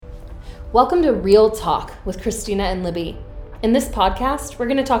Welcome to Real Talk with Christina and Libby. In this podcast, we're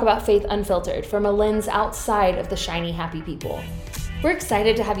going to talk about faith unfiltered from a lens outside of the shiny, happy people. We're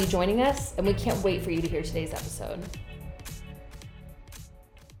excited to have you joining us, and we can't wait for you to hear today's episode.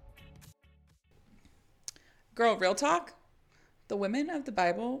 Girl, real talk, the women of the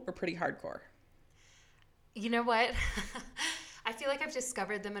Bible were pretty hardcore. You know what? I feel like I've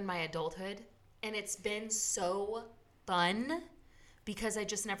discovered them in my adulthood, and it's been so fun because I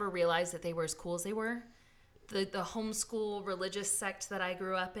just never realized that they were as cool as they were. The homeschool religious sect that I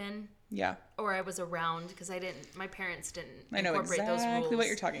grew up in. Yeah. Or I was around because my parents didn't I know incorporate those rules. exactly what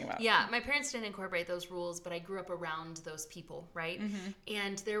you're talking about. Yeah, my parents didn't incorporate those rules, but I grew up around those people, right? Mm-hmm.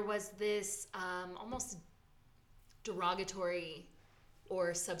 And there was this almost derogatory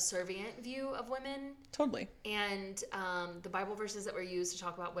or subservient view of women. Totally. And the Bible verses that were used to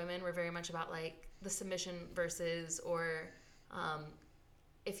talk about women were very much about like the submission verses or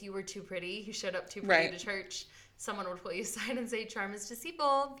if you were too pretty, you showed up too pretty to church, someone would pull you aside and say, charm is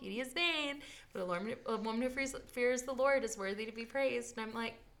deceitful, beauty is vain, but a woman who fears the Lord is worthy to be praised. And I'm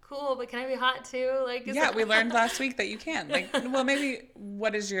like, cool, but can I be hot too? Like, we learned last week that you can. Like, well, maybe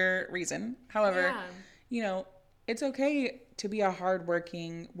what is your reason? However, you know, it's okay to be a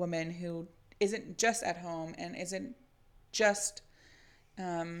hardworking woman who isn't just at home and isn't just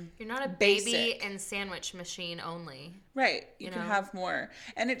you're not a baby and sandwich machine only. Right. You can have more.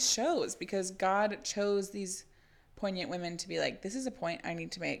 And it shows because God chose these poignant women to be like, this is a point I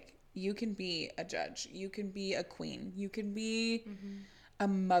need to make. You can be a judge. You can be a queen. You can be a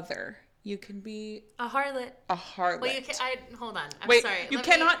mother. You can be a harlot. A harlot. Well, you can. Hold on. I'm Wait, sorry. You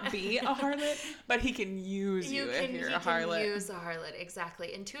cannot be a harlot, but he can use you if you're a harlot. He can use a harlot,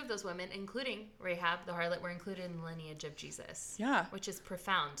 exactly. And two of those women, including Rahab, the harlot, were included in the lineage of Jesus. Yeah. Which is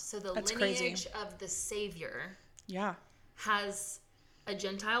profound. So That's lineage crazy. of the Savior has a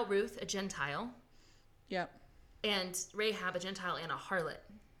Gentile, Ruth, a Gentile. Yep. And Rahab, a Gentile, and a harlot.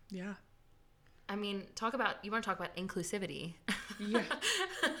 Yeah. I mean, you want to talk about inclusivity. Yeah.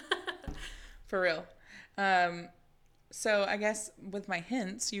 For real. So I guess with my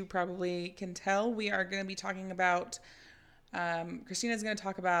hints, you probably can tell we are going to be talking about, Christina's going to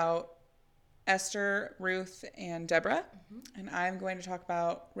talk about Esther, Ruth, and Deborah. Mm-hmm. And I'm going to talk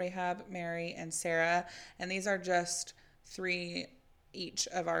about Rahab, Mary, and Sarah. And these are just three each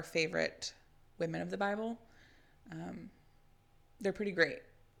of our favorite women of the Bible. They're pretty great.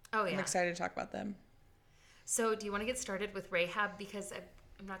 Oh, yeah. I'm excited to talk about them. So do you want to get started with Rahab? Because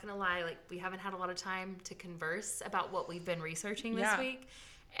I'm not going to lie, like we haven't had a lot of time to converse about what we've been researching this week.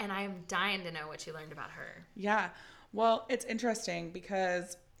 And I am dying to know what you learned about her. Yeah. Well, it's interesting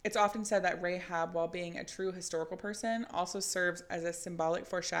because it's often said that Rahab, while being a true historical person, also serves as a symbolic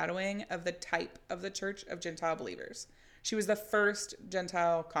foreshadowing of the type of the church of Gentile believers. She was the first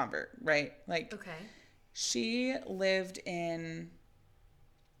Gentile convert, right? Like, okay. She lived in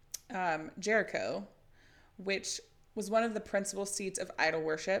Jericho, which was one of the principal seats of idol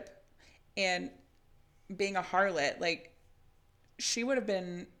worship. And being a harlot, like, she would have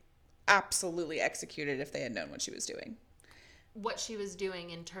been absolutely executed if they had known what she was doing. What she was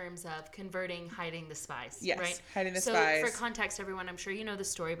doing in terms of converting, hiding the spies. Yes, right? Hiding the spies. So for context, everyone, I'm sure you know the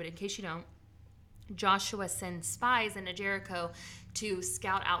story, but in case you don't, Joshua sends spies into Jericho to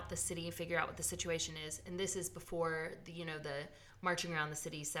scout out the city and figure out what the situation is. And this is before the marching around the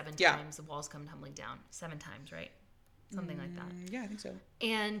city 7 times, the walls come tumbling down 7 times, right? Something like that. Yeah, I think so.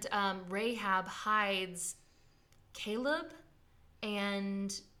 And Rahab hides Caleb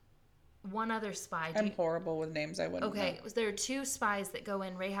and one other spy. I'm horrible with names. I wouldn't know. There are 2 spies that go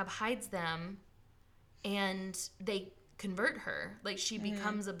in. Rahab hides them, and they convert her. Like, she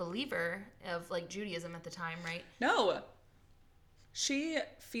becomes a believer of, like, Judaism at the time, right? No. She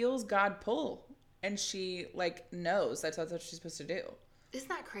feels God pull, and she, like, knows that's what she's supposed to do. Isn't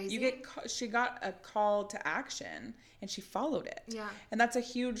that crazy? She got a call to action, and she followed it. Yeah. And that's a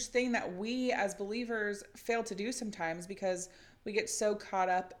huge thing that we as believers fail to do sometimes because we get so caught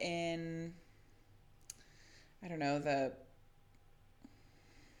up in, I don't know,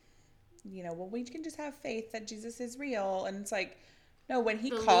 we can just have faith that Jesus is real. And it's like, no, when he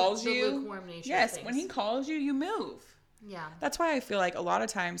calls you, lukewarm nature yes, when he calls you, you move. Yeah. That's why I feel like a lot of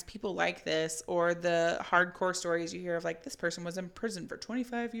times people like this, or the hardcore stories you hear of, like, this person was in prison for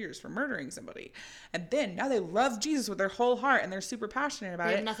 25 years for murdering somebody. And then now they love Jesus with their whole heart and they're super passionate about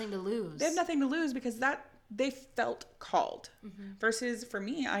it. They have nothing to lose. They have nothing to lose because they felt called. Mm-hmm. Versus for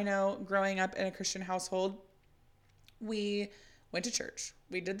me, I know growing up in a Christian household, we went to church.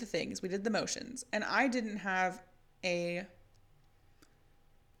 We did the things. We did the motions. And I didn't have I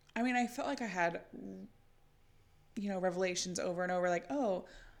felt like I had, revelations over and over, like, oh,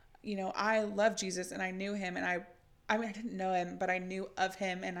 I love Jesus and I knew him, and I mean, I didn't know him, but I knew of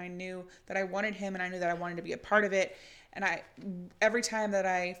him, and I knew that I wanted him, and I knew that I wanted to be a part of it. And every time that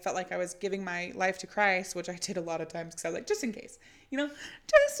I felt like I was giving my life to Christ, which I did a lot of times because I was like, just in case,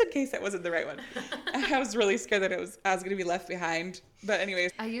 just in case that wasn't the right one. I was really scared that I was going to be left behind. But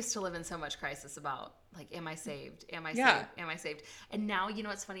anyways. I used to live in so much crisis about, like, am I saved? Am I Yeah. saved? Am I saved? And now,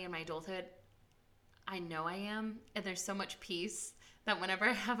 what's funny, in my adulthood, I know I am, and there's so much peace that whenever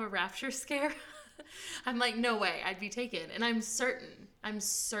I have a rapture scare, I'm like, no way, I'd be taken. And I'm certain.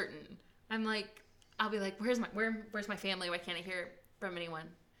 I'm like, I'll be like, where's my family? Why can't I hear from anyone?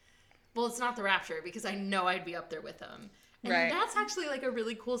 Well, it's not the rapture, because I know I'd be up there with them. And right. That's actually like a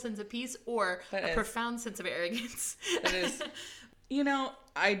really cool sense of peace, or a profound sense of arrogance. That is.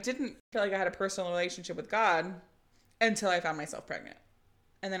 I didn't feel like I had a personal relationship with God until I found myself pregnant.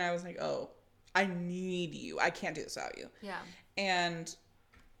 And then I was like, oh, I need you. I can't do this without you. Yeah. And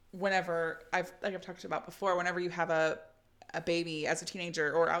whenever I've talked about before, whenever you have a baby as a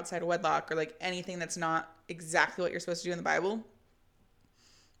teenager or outside of wedlock or like anything that's not exactly what you're supposed to do in the Bible,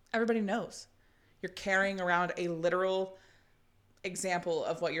 everybody knows. You're carrying around a literal example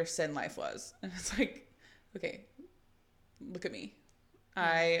of what your sin life was. And it's like, okay, look at me.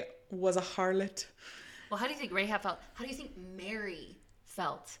 I was a harlot. Well, how do you think Rahab felt? How do you think Mary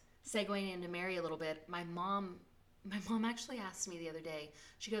felt? Segueing into Mary a little bit, my mom actually asked me the other day,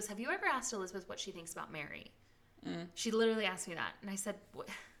 she goes, have you ever asked Elizabeth what she thinks about Mary? She literally asked me that. And I said, what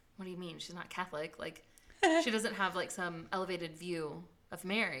do you mean? She's not Catholic. Like, she doesn't have like some elevated view of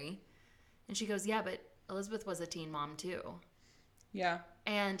Mary. And she goes, yeah, but Elizabeth was a teen mom too. Yeah.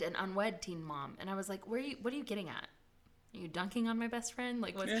 And an unwed teen mom. And I was like, what are you getting at? Are you dunking on my best friend?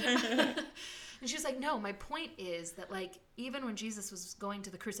 Like, what? And she was like, no, my point is that, like, even when Jesus was going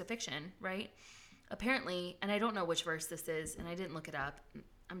to the crucifixion, right? Apparently, and I don't know which verse this is, and I didn't look it up.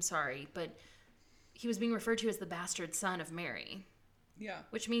 I'm sorry, but he was being referred to as the bastard son of Mary. Yeah.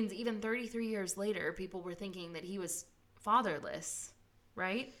 Which means even 33 years later, people were thinking that he was fatherless,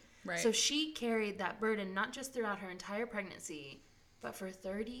 right? Right. So she carried that burden not just throughout her entire pregnancy, but for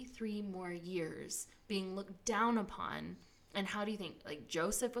 33 more years, being looked down upon. And how do you think, like,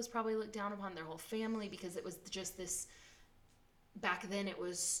 Joseph was probably looked down upon, their whole family, because it was just this, back then it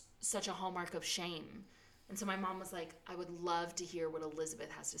was such a hallmark of shame. And so my mom was like, I would love to hear what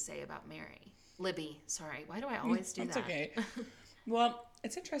Elizabeth has to say about Mary. Libby, sorry. Why do I always do that? That's okay. Well,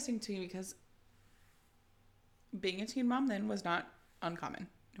 it's interesting too, because being a teen mom then was not uncommon.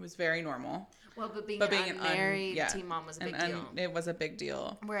 It was very normal. Well, but being an unmarried teen mom was a big deal. It was a big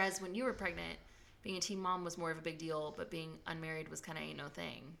deal. Whereas when you were pregnant, being a teen mom was more of a big deal, but being unmarried was kind of ain't no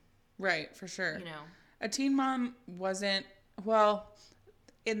thing. Right, for sure. A teen mom wasn't, well,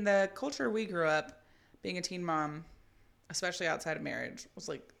 in the culture we grew up, being a teen mom, especially outside of marriage, was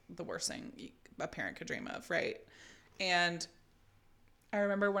like the worst thing a parent could dream of, right? And I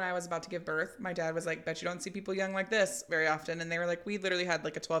remember when I was about to give birth, my dad was like, bet you don't see people young like this very often. And they were like, we literally had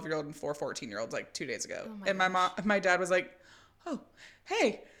like a 12-year-old and 4 14-year-olds like 2 days ago. Oh and my dad was like, oh,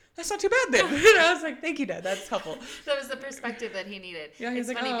 hey, that's not too bad then. And I was like, thank you, Dad. That's helpful. That was the perspective that he needed. Yeah, he's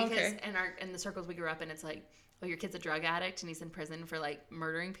it's like, funny oh, because okay. in the circles we grew up in, it's like, oh, your kid's a drug addict and he's in prison for like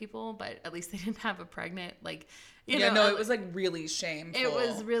murdering people, but at least they didn't have a pregnant, like, it was like really shameful. It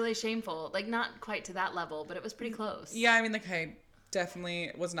was really shameful. Like, not quite to that level, but it was pretty close. Yeah, I mean, like, I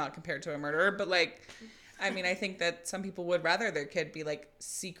definitely was not compared to a murderer, but like, I mean, I think that some people would rather their kid be like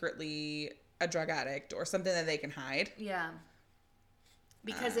secretly a drug addict or something that they can hide. Yeah.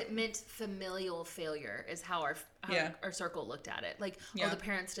 Because it meant familial failure is how our circle looked at it. Like, oh, the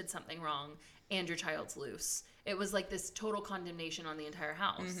parents did something wrong and your child's loose. It was like this total condemnation on the entire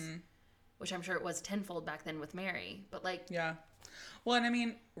house, which I'm sure it was tenfold back then with Mary. But like, yeah. Well, and I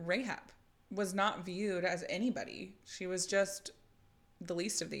mean, Rahab was not viewed as anybody. She was just the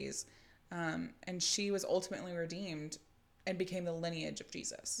least of these. And she was ultimately redeemed and became the lineage of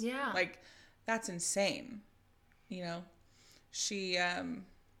Jesus. Yeah. Like, that's insane. She,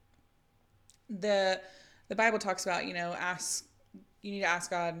 the Bible talks about, you need to ask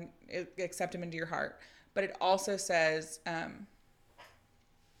God and accept him into your heart. But it also says,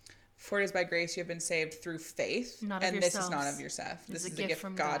 for it is by grace you have been saved through faith. This is not of yourself. This is a gift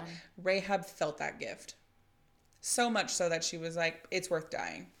from God. Rahab felt that gift. So much so that she was like, it's worth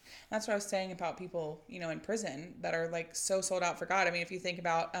dying. That's what I was saying about people, in prison that are like so sold out for God. I mean, if you think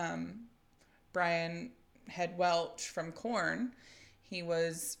about Brian Head Welch from Korn,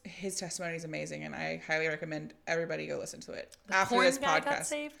 his testimony is amazing, and I highly recommend everybody go listen to it after this podcast. Got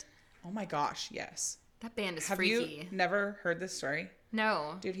saved? Oh my gosh, yes. That band is freaky. Have you never heard this story?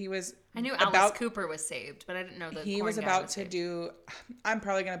 No. Dude, he was I knew Alice Cooper was saved, but I didn't know that he was about to do, I'm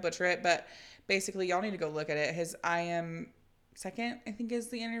probably going to butcher it, but basically y'all need to go look at it. His I Am Second, I think is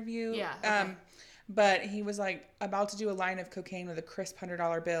the interview. Yeah. Okay. But he was like about to do a line of cocaine with a crisp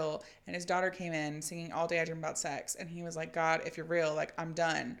 $100 bill, and his daughter came in singing All Day I Dream About Sex, and he was like, God, if you're real, like, I'm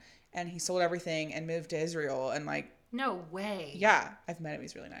done. And he sold everything and moved to Israel, and like, no way. Yeah, I've met him.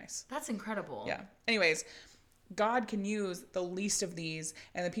 He's really nice. That's incredible. Yeah. Anyways, God can use the least of these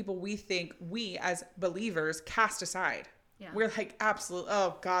and the people we think we as believers cast aside. Yeah. We're like, absolutely,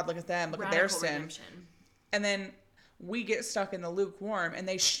 oh God, look at them, look at their sin. Redemption. And then we get stuck in the lukewarm and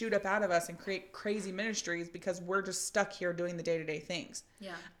they shoot up out of us and create crazy ministries because we're just stuck here doing the day-to-day things.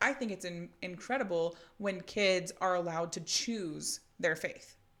 Yeah. I think it's incredible when kids are allowed to choose their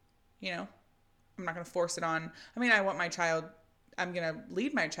faith. You know, I'm not going to force it on. I mean, I'm going to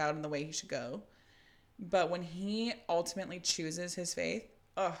lead my child in the way he should go. But when he ultimately chooses his faith,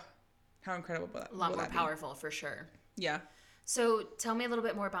 oh, how incredible will that be? A lot more powerful, for sure. Yeah. So tell me a little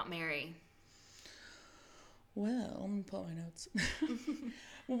bit more about Mary. Well, let me pull out my notes.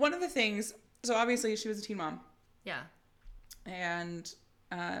 Well, one of the things, so obviously she was a teen mom. Yeah. And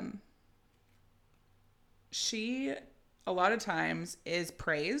she, a lot of times, is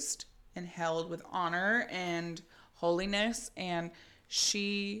praised and held with honor and holiness. And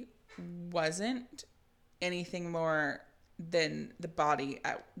she wasn't anything more than the body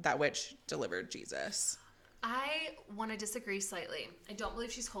that which delivered Jesus. I want to disagree slightly. I don't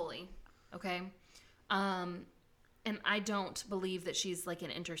believe she's holy. Okay. And I don't believe that she's like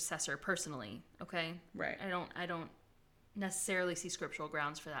an intercessor personally. Okay. Right. I don't necessarily see scriptural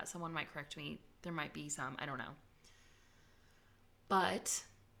grounds for that. Someone might correct me. There might be some. I don't know. But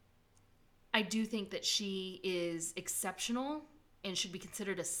I do think that she is exceptional and should be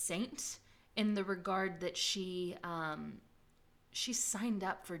considered a saint in the regard that she signed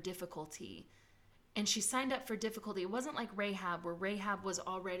up for difficulty. And she signed up for difficulty. It wasn't like Rahab, where Rahab was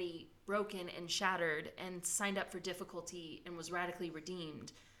already broken and shattered and signed up for difficulty and was radically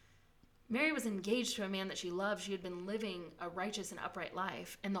redeemed. Mary was engaged to a man that she loved. She had been living a righteous and upright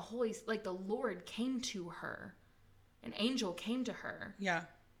life. And the Lord came to her. An angel came to her. Yeah.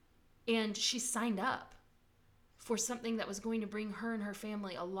 And she signed up for something that was going to bring her and her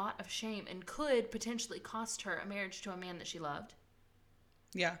family a lot of shame and could potentially cost her a marriage to a man that she loved.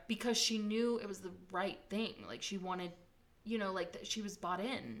 Yeah. Because she knew it was the right thing. Like, she wanted, like that she was bought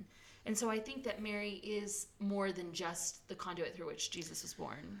in. And so I think that Mary is more than just the conduit through which Jesus was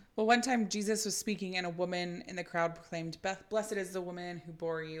born. Well, one time Jesus was speaking and a woman in the crowd proclaimed, "Blessed is the woman who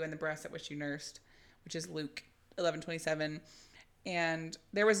bore you and the breast at which you nursed," which is Luke 11:27. And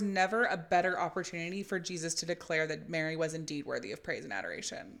there was never a better opportunity for Jesus to declare that Mary was indeed worthy of praise and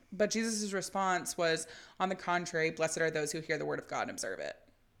adoration. But Jesus' response was, on the contrary, blessed are those who hear the word of God and observe it.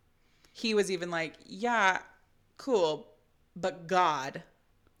 He was even like, yeah, cool, but God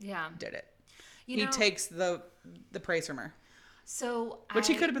did it. He takes the praise from her. Which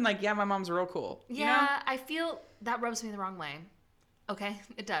he could have been like, yeah, my mom's real cool. Yeah, I feel that rubs me the wrong way. Okay,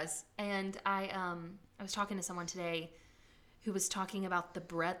 it does. And I was talking to someone today who was talking about the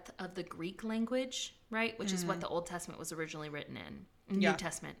breadth of the Greek language, right? Which is what the Old Testament was originally written in. New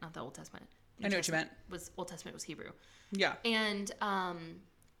Testament, not the Old Testament. I know what you meant. Old Testament was Hebrew. Yeah. And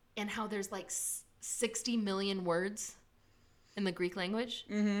how there's like 60 million words in the Greek language.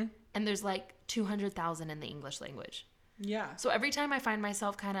 Mm-hmm. And there's like 200,000 in the English language. Yeah. So every time I find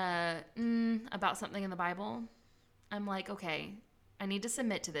myself kind of about something in the Bible, I'm like, okay, I need to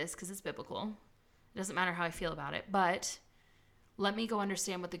submit to this because it's biblical. It doesn't matter how I feel about it, but let me go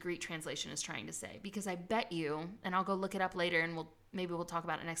understand what the Greek translation is trying to say, because I bet you, and I'll go look it up later and maybe we'll talk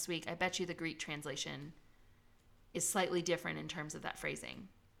about it next week. I bet you the Greek translation is slightly different in terms of that phrasing.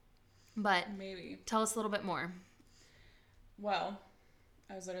 But maybe tell us a little bit more. Well,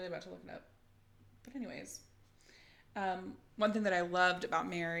 I was literally about to look it up. But anyways, one thing that I loved about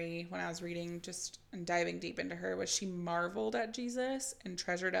Mary when I was reading just and diving deep into her was she marveled at Jesus and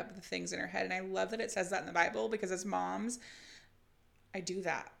treasured up the things in her head. And I love that it says that in the Bible, because as moms, I do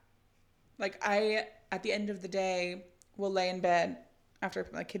that. Like, at the end of the day, will lay in bed after I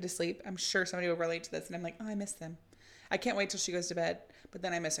put my kid to sleep. I'm sure somebody will relate to this. And I'm like, oh, I miss them. I can't wait till she goes to bed. But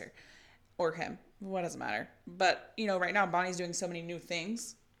then I miss her. Or him. What doesn't matter. But, right now Bonnie's doing so many new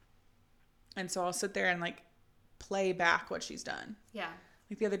things. And so I'll sit there and, like, play back what she's done. Yeah.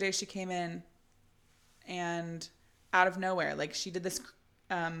 Like, the other day she came in and out of nowhere, like, she did this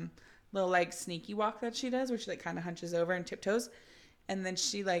little, like, sneaky walk that she does where she, like, kind of hunches over and tiptoes. And then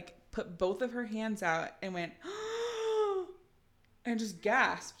she, like, put both of her hands out and went, and just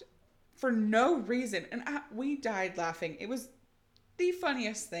gasped for no reason. And we died laughing. It was the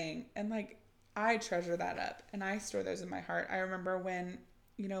funniest thing. And like, I treasure that up and I store those in my heart. I remember when,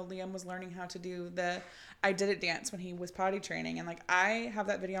 you know, Liam was learning how to do the I Did It dance when he was potty training. And like, I have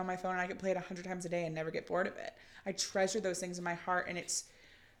that video on my phone and I could play it 100 times a day and never get bored of it. I treasure those things in my heart. And it's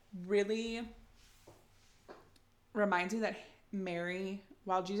really reminds me that Mary,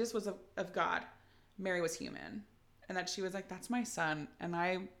 while Jesus was of God, Mary was human. And that she was like, that's my son. And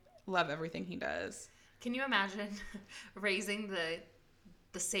I love everything he does. Can you imagine raising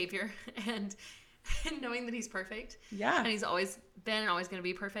the Savior and knowing that he's perfect? Yeah. And he's always been and always going to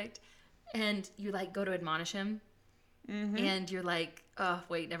be perfect. And you like go to admonish him. Mm-hmm. And you're like, oh,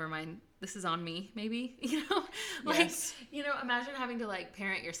 wait, never mind. This is on me, maybe. You know? Like, yes. You know, imagine having to like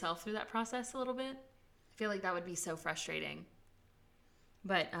parent yourself through that process a little bit. I feel like that would be so frustrating.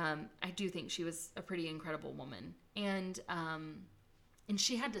 But I do think she was a pretty incredible woman. And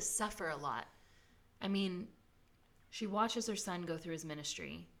she had to suffer a lot. I mean, she watches her son go through his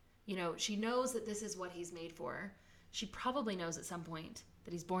ministry. You know, she knows that this is what he's made for. She probably knows at some point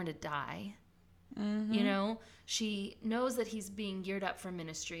that he's born to die. Mm-hmm. You know, she knows that he's being geared up for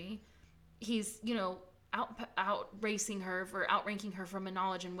ministry. He's, you know, outranking her from a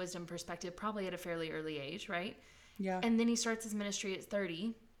knowledge and wisdom perspective, probably at a fairly early age, right? Yeah. And then he starts his ministry at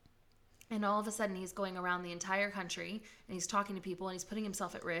 30. And all of a sudden he's going around the entire country and he's talking to people and he's putting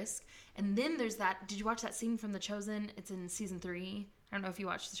himself at risk. And then there's that, did you watch that scene from The Chosen? It's in season 3. I don't know if you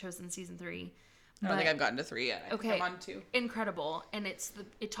watched The Chosen season 3. I don't think I've gotten to 3 yet. I think I'm on 2. Incredible. And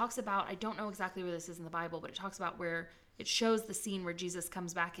it talks about, I don't know exactly where this is in the Bible, but it talks about where it shows the scene where Jesus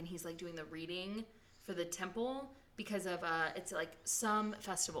comes back and he's like doing the reading for the temple because of, it's like some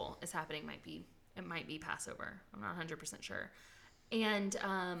festival is happening. It might be Passover. I'm not 100% sure. And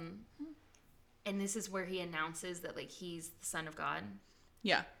this is where he announces that like he's the Son of God.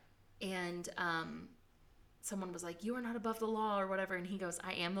 Yeah. And someone was like, "You are not above the law," or whatever, and he goes,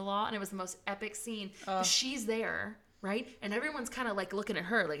 "I am the law." And it was the most epic scene. She's there, right? And everyone's kind of like looking at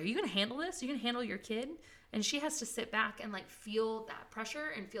her, like, "Are you going to handle this? Are you going to handle your kid?" And she has to sit back and like feel that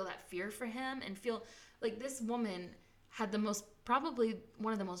pressure and feel that fear for him and feel like this woman had probably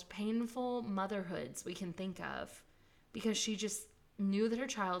one of the most painful motherhoods we can think of, because she just knew that her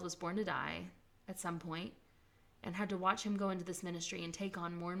child was born to die at some point and had to watch him go into this ministry and take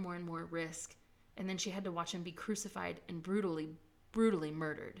on more and more and more risk. And then she had to watch him be crucified and brutally, brutally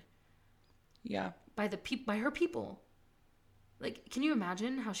murdered. Yeah. By her people. Like, can you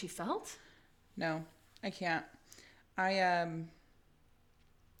imagine how she felt? No, I can't. I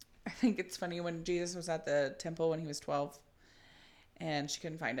think it's funny when Jesus was at the temple when he was 12 and she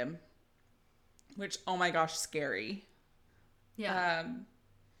couldn't find him. Which, oh my gosh, scary. Yeah.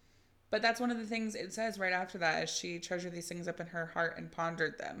 But that's one of the things it says right after that, is she treasured these things up in her heart and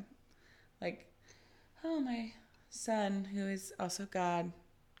pondered them. Like, oh, my son, who is also God,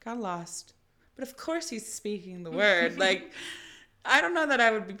 got lost. But of course he's speaking the word. Like, I don't know that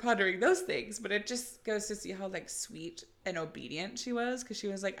I would be pondering those things, but it just goes to see how, like, sweet and obedient she was. Because she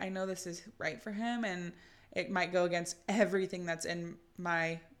was like, I know this is right for him, and it might go against everything that's in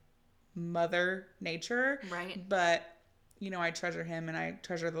my mother nature. Right. But you know, I treasure him and I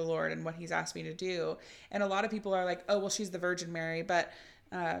treasure the Lord and what he's asked me to do. And a lot of people are like, oh, well, she's the Virgin Mary. But,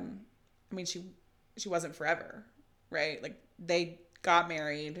 I mean, she wasn't forever, right? Like, they got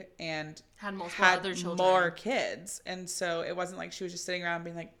married and had other children. More kids. And so it wasn't like she was just sitting around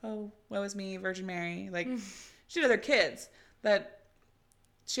being like, oh, woe is me, Virgin Mary. Like, she had other kids that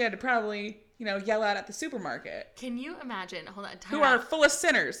she had to probably, you know, yell at the supermarket. Can you imagine? Hold on. Who are full of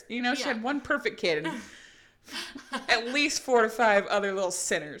sinners. You know, she had one perfect kid. And at least 4 to 5 other little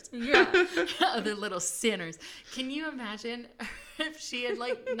sinners. Yeah, other little sinners. Can you imagine if she had,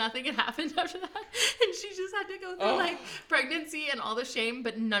 like, nothing had happened after that, and she just had to go through, like, pregnancy and all the shame,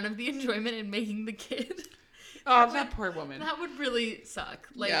 but none of the enjoyment in making the kid? Oh, that poor woman. That would really suck.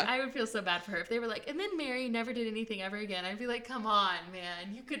 Like, yeah. I would feel so bad for her if they were like, and then Mary never did anything ever again. I'd be like, come on,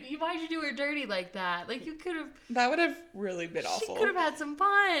 man. Why'd you do her dirty like that? Like, you could have. That would have really been awful. She could have had some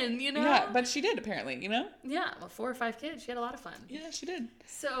fun, you know? Yeah, but she did, apparently, you know? Yeah, well, 4 or 5 kids. She had a lot of fun. Yeah, she did.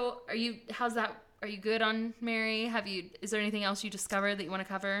 So, are you good on Mary? Is there anything else you discovered that you want to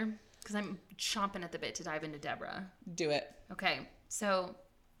cover? Because I'm chomping at the bit to dive into Deborah. Do it. Okay, so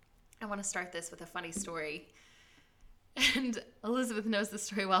I want to start this with a funny story. And Elizabeth knows the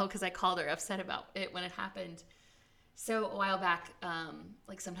story well because I called her upset about it when it happened. So a while back,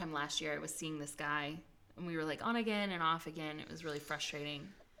 like sometime last year, I was seeing this guy and we were like on again and off again. It was really frustrating.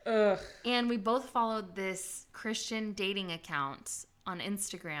 Ugh. And we both followed this Christian dating account on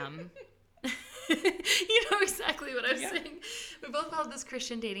Instagram. You know exactly what I'm saying. We both followed this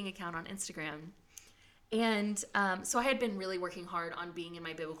Christian dating account on Instagram. And so I had been really working hard on being in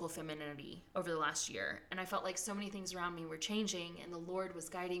my biblical femininity over the last year. And I felt like so many things around me were changing, and the Lord was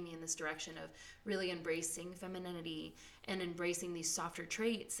guiding me in this direction of really embracing femininity and embracing these softer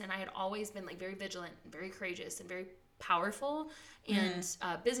traits. And I had always been like very vigilant and very courageous and very powerful and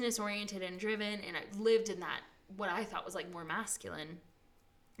business oriented and driven. And I lived in that, what I thought was like more masculine.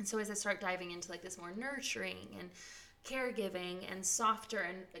 And so as I start diving into like this more nurturing and caregiving and softer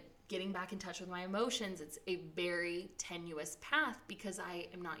and getting back in touch with my emotions, it's a very tenuous path because I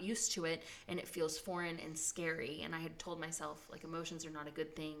am not used to it and it feels foreign and scary. And I had told myself like emotions are not a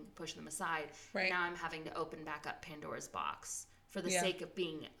good thing, push them aside. Right. And now I'm having to open back up Pandora's box for the sake of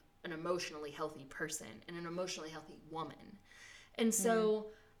being an emotionally healthy person and an emotionally healthy woman. And so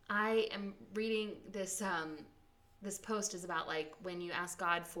I am reading this this post is about like when you ask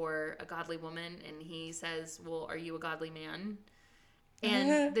God for a godly woman and he says, well, are you a godly man?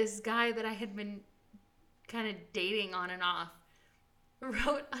 And this guy that I had been kind of dating on and off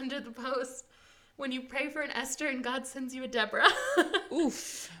wrote under the post, when you pray for an Esther and God sends you a Deborah.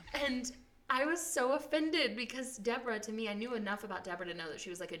 Oof. And I was so offended because Deborah, to me, I knew enough about Deborah to know that she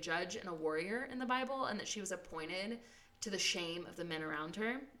was like a judge and a warrior in the Bible and that she was appointed to the shame of the men around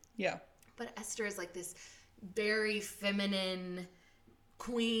her. Yeah. But Esther is like this very feminine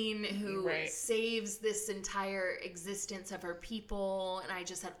queen who saves this entire existence of her people. And I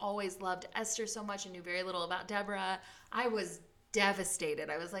just had always loved Esther so much and knew very little about Deborah. I was devastated.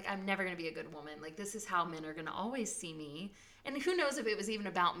 I was like, I'm never going to be a good woman. Like, this is how men are going to always see me. And who knows if it was even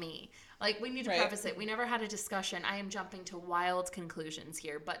about me. Like, we need to preface it. We never had a discussion. I am jumping to wild conclusions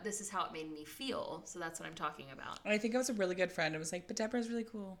here, but this is how it made me feel. So that's what I'm talking about. I think I was a really good friend. I was like, but Deborah's really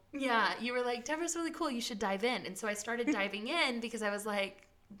cool. Yeah, you were like, Deborah's really cool. You should dive in. And so I started diving in because I was like,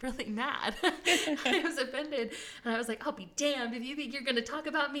 really mad. I was offended. And I was like, I'll be damned if you think you're going to talk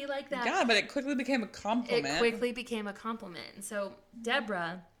about me like that. Yeah, but it quickly became a compliment. It quickly became a compliment. And so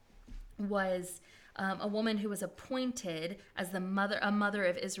Deborah was a woman who was appointed as a mother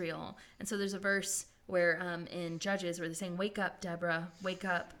of Israel. And so there's a verse where in Judges where they're saying, wake up, Deborah, wake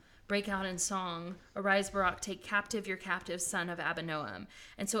up, break out in song, arise, Barak, take captive your captive son of Abinoam.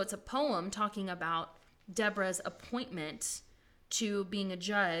 And so it's a poem talking about Deborah's appointment to being a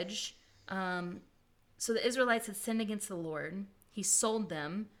judge. So the Israelites had sinned against the Lord. He sold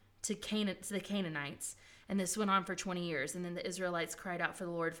them to the Canaanites. And this went on for 20 years. And then the Israelites cried out for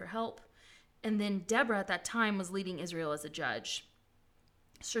the Lord for help. And then Deborah at that time was leading Israel as a judge.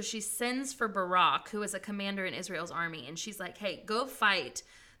 So she sends for Barak, who is a commander in Israel's army. And she's like, hey, go fight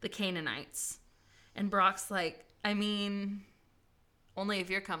the Canaanites. And Barak's like, I mean, only if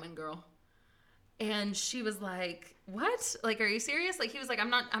you're coming, girl. And she was like, what? Like, are you serious? Like, he was like,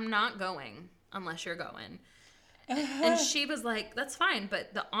 I'm not going unless you're going. And she was like, that's fine,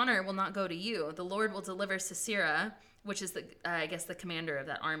 but the honor will not go to you. The Lord will deliver Sisera, which is the commander of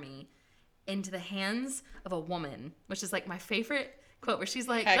that army, into the hands of a woman, which is like my favorite quote, where she's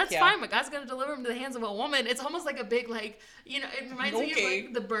like, that's fine, but God's going to deliver him to the hands of a woman. It's almost like a big, like, you know, it reminds me of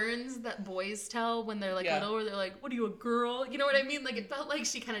like the burns that boys tell when they're like little, where they're like, what are you, a girl? You know what I mean? Like, it felt like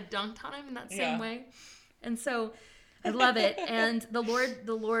she kind of dunked on him in that same way. And so I love it. And the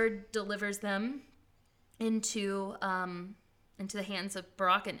Lord delivers them into the hands of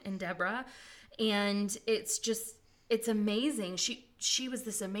Barak and Deborah. And it's amazing. She was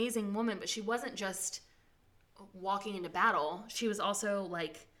this amazing woman, but she wasn't just walking into battle. She was also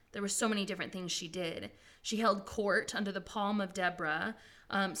like, there were so many different things she did. She held court under the palm of Deborah.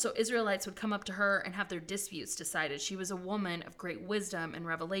 So Israelites would come up to her and have their disputes decided. She was a woman of great wisdom and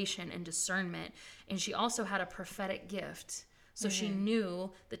revelation and discernment. And she also had a prophetic gift. So she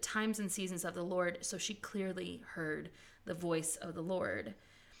knew the times and seasons of the Lord. So she clearly heard the voice of the Lord.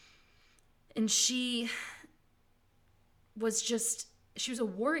 And she was a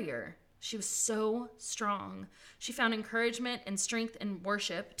warrior. She was so strong. She found encouragement and strength in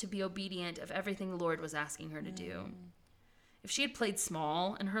worship to be obedient of everything the Lord was asking her to do. If she had played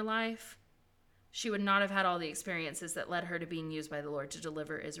small in her life, she would not have had all the experiences that led her to being used by the Lord to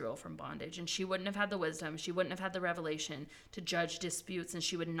deliver Israel from bondage. And she wouldn't have had the wisdom, she wouldn't have had the revelation to judge disputes, and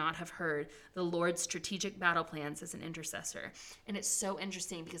she would not have heard the Lord's strategic battle plans as an intercessor. And it's so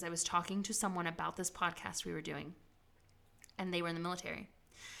interesting because I was talking to someone about this podcast we were doing, and they were in the military.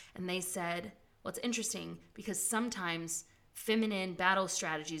 And they said, well, it's interesting because sometimes feminine battle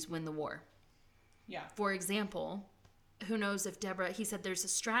strategies win the war. Yeah. For example, who knows if Deborah, he said there's a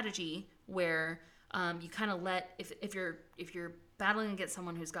strategy where you kind of if you're battling against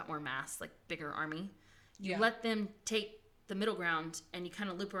someone who's got more mass, like bigger army, you let them take the middle ground and you kind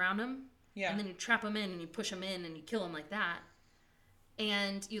of loop around them. Yeah. And then you trap them in and you push them in and you kill them like that.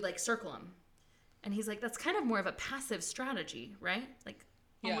 And you like circle them. And he's like, that's kind of more of a passive strategy, right? Like,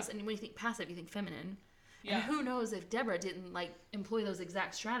 almost, and when you think passive, you think feminine. Yeah. And who knows if Deborah didn't, like, employ those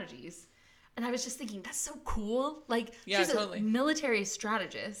exact strategies. And I was just thinking, that's so cool. Like, she's totally a military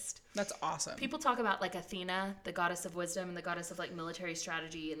strategist. That's awesome. People talk about, like, Athena, the goddess of wisdom and the goddess of, like, military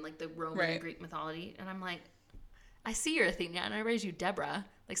strategy and, like, the Roman and Greek mythology. And I'm like, I see your Athena, and I raised you Deborah,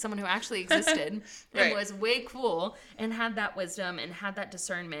 like someone who actually existed and was way cool and had that wisdom and had that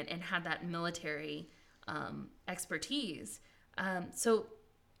discernment and had that military expertise. So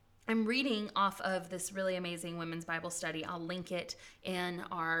I'm reading off of this really amazing women's Bible study. I'll link it in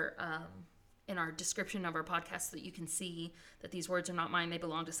our description of our podcast so that you can see that these words are not mine; they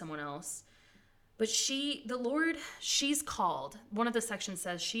belong to someone else. But she's called. One of the sections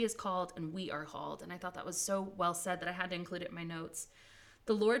says, she is called and we are called. And I thought that was so well said that I had to include it in my notes.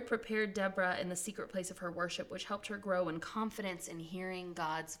 The Lord prepared Deborah in the secret place of her worship, which helped her grow in confidence in hearing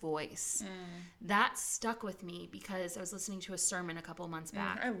God's voice. That stuck with me because I was listening to a sermon a couple months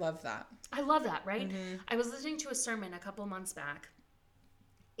back. I love that. I love that, right? Mm-hmm. I was listening to a sermon a couple months back,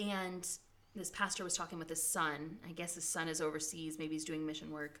 and this pastor was talking with his son. I guess his son is overseas. Maybe he's doing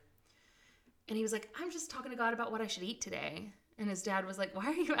mission work. And he was like, I'm just talking to God about what I should eat today. And his dad was like, why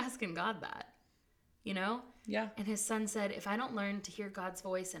are you asking God that? You know? Yeah. And his son said, if I don't learn to hear God's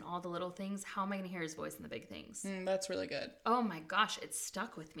voice in all the little things, how am I going to hear his voice in the big things? That's really good. Oh my gosh, it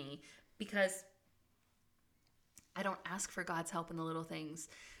stuck with me because I don't ask for God's help in the little things.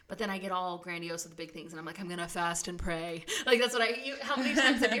 But then I get all grandiose with the big things, and I'm like, I'm going to fast and pray. Like, that's what how many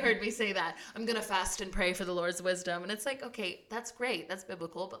times have you heard me say that? I'm going to fast and pray for the Lord's wisdom. And it's like, okay, that's great. That's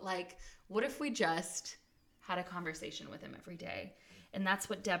biblical. But, like, what if we just had a conversation with him every day? And that's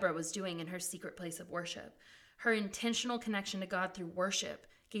what Deborah was doing in her secret place of worship. Her intentional connection to God through worship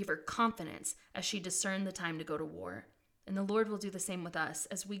gave her confidence as she discerned the time to go to war. And the Lord will do the same with us.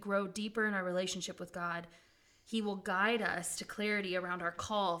 As we grow deeper in our relationship with God, He will guide us to clarity around our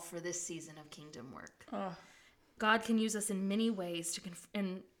call for this season of kingdom work. Oh. God can use us in many ways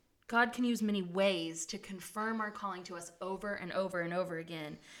God can use many ways to confirm our calling to us over and over and over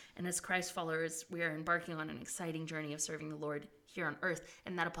again. And as Christ followers, we are embarking on an exciting journey of serving the Lord here on earth.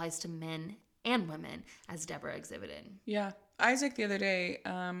 And that applies to men and women, as Deborah exhibited. Yeah. Isaac the other day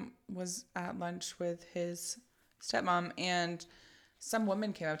was at lunch with his stepmom, and some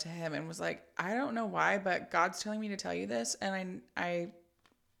woman came up to him and was like, I don't know why, but God's telling me to tell you this, and I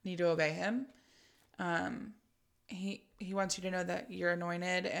need to obey him. He wants you to know that you're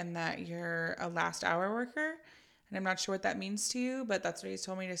anointed and that you're a last hour worker. And I'm not sure what that means to you, but that's what he's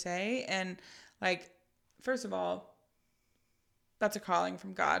told me to say. And, like, first of all, that's a calling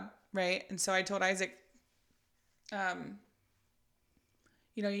from God, right? And so I told Isaac,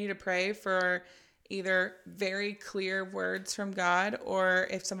 you need to pray for either very clear words from God, or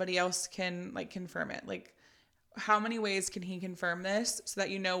if somebody else can, like, confirm it. Like, how many ways can he confirm this so that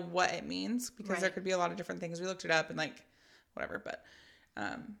you know what it means? Because there could be a lot of different things. We looked it up and, like, whatever, but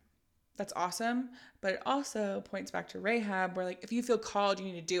that's awesome. But it also points back to Rahab, where, like, if you feel called, you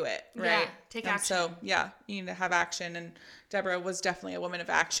need to do it, right? Yeah, take action. So, yeah, you need to have action. And Deborah was definitely a woman of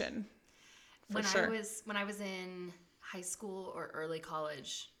action. When I was in high school or early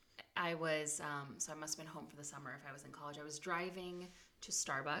college, I was, so I must have been home for the summer if I was in college. I was driving to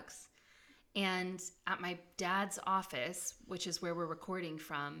Starbucks, and at my dad's office, which is where we're recording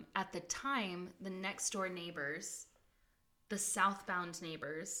from, at the time, the next door neighbors, the southbound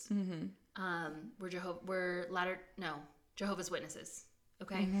neighbors, were Jehovah's Witnesses.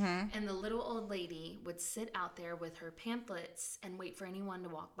 Okay. Mm-hmm. And the little old lady would sit out there with her pamphlets and wait for anyone to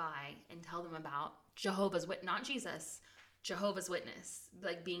walk by and tell them about Jehovah's Witness, not Jesus, Jehovah's Witness,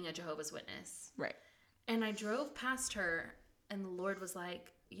 like being a Jehovah's Witness. Right. And I drove past her, and the Lord was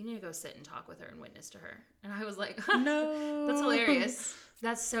like, you need to go sit and talk with her and witness to her. And I was like, no, that's hilarious.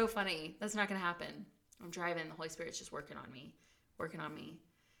 That's so funny. That's not going to happen. I'm driving. The Holy Spirit's just working on me.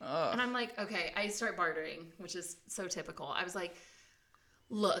 And I'm like, okay, I start bartering, which is so typical. I was like,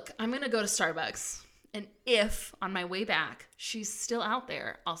 look, I'm going to go to Starbucks. And if on my way back, she's still out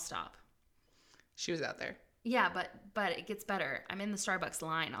there, I'll stop. She was out there. Yeah, but it gets better. I'm in the Starbucks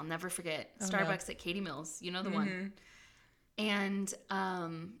line. I'll never forget. Starbucks at Katie Mills. You know the one. And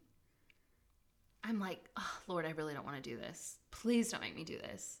I'm like, oh, Lord, I really don't want to do this. Please don't make me do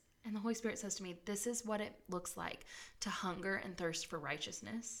this. And the Holy Spirit says to me, this is what it looks like to hunger and thirst for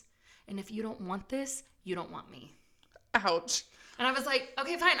righteousness. And if you don't want this, you don't want me. Ouch. And I was like,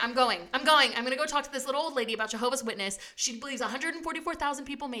 okay, fine, I'm going. I'm going to go talk to this little old lady about Jehovah's Witness. She believes 144,000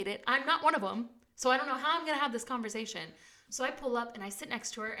 people made it. I'm not one of them. So I don't know how I'm going to have this conversation. So I pull up and I sit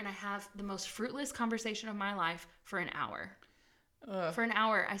next to her and I have the most fruitless conversation of my life for an hour. Ugh. For an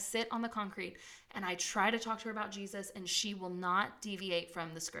hour, I sit on the concrete and I try to talk to her about Jesus, and she will not deviate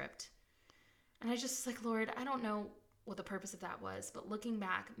from the script. And I just like, Lord, I don't know what the purpose of that was, but looking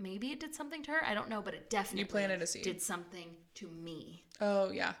back, maybe it did something to her. I don't know, but it definitely planted a seed. Did something to me. Oh,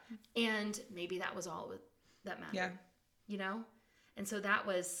 yeah. And maybe that was all that mattered. Yeah. You know? And so that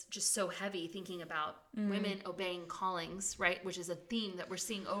was just so heavy, thinking about women obeying callings, right? Which is a theme that we're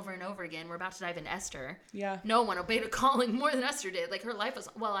seeing over and over again. We're about to dive into Esther. Yeah. No one obeyed a calling more than Esther did. Like, her life was,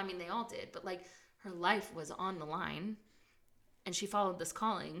 well, I mean, they all did, but like, her life was on the line, and she followed this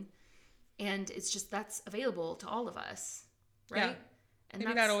calling. And it's just, that's available to all of us, right? Yeah. And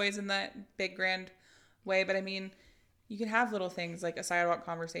maybe not always in that big, grand way, but I mean, you can have little things like a sidewalk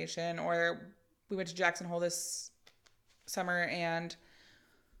conversation, or we went to Jackson Hole this summer and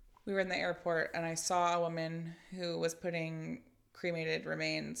we were in the airport and I saw a woman who was putting cremated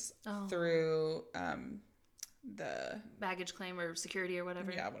remains through the baggage claim or security or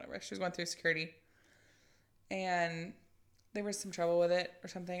whatever. Yeah, whatever. She was going through security. And there was some trouble with it or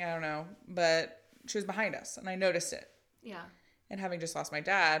something. I don't know. But she was behind us and I noticed it. Yeah. And having just lost my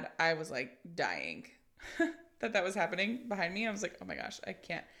dad, I was like dying that was happening behind me. I was like, oh my gosh, I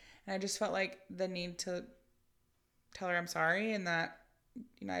can't. And I just felt like the need to tell her I'm sorry and that,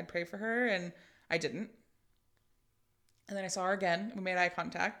 you know, I'd pray for her, and I didn't. And then I saw her again. We made eye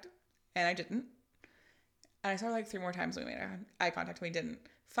contact and I didn't. And I saw her like 3 more times when we made eye contact and we didn't.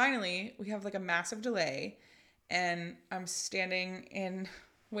 Finally, we have like a massive delay and I'm standing and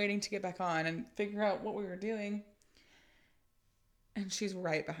waiting to get back on and figure out what we were doing. And she's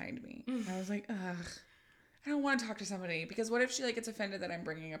right behind me. And I was like, ugh, I don't want to talk to somebody, because what if she like gets offended that I'm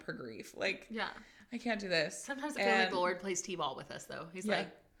bringing up her grief? Like, yeah, I can't do this. Sometimes I feel like the Lord plays T-ball with us, though. He's like,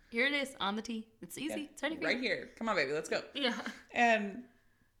 here it is on the tee. It's easy. Yeah. It's ready for right you. here. Come on, baby. Let's go. Yeah. And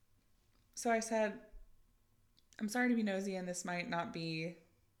so I said, I'm sorry to be nosy, and this might not be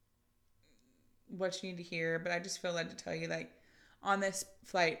what you need to hear, but I just feel led to tell you, like, on this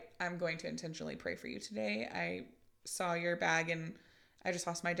flight, I'm going to intentionally pray for you today. I saw your bag and I just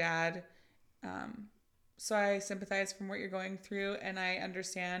lost my dad. So I sympathize from what you're going through, and I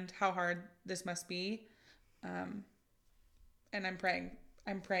understand how hard this must be. And I'm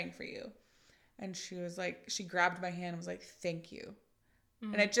praying for you. And she was like, she grabbed my hand and was like, thank you.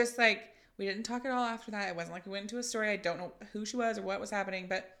 Mm-hmm. And it just like, we didn't talk at all after that. It wasn't like we went into a story. I don't know who she was or what was happening,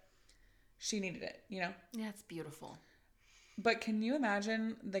 but she needed it, you know? Yeah, it's beautiful. But can you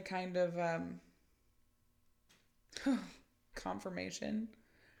imagine the kind of confirmation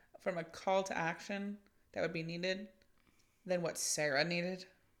from a call to action that would be needed than what Sarah needed?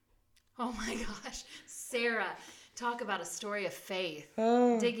 Oh my gosh. Sarah, talk about a story of faith.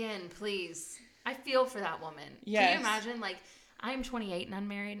 Oh. Dig in, please. I feel for that woman. Yes. Can you imagine? Like, I'm 28 and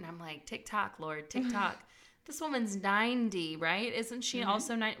unmarried, and I'm like, tick-tock, Lord, tick-tock. This woman's 90, right? Isn't she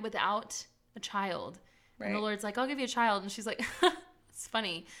also without a child? Right. And the Lord's like, I'll give you a child. And she's like, it's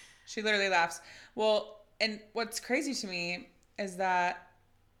funny. She literally laughs. Well, and what's crazy to me is that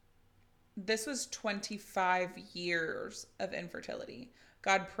this was 25 years of infertility.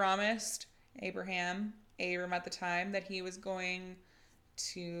 God promised Abram at the time that he was going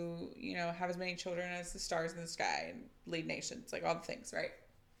to, you know, have as many children as the stars in the sky and lead nations, like all the things, right?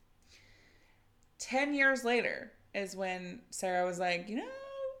 10 years later is when Sarah was like, you know,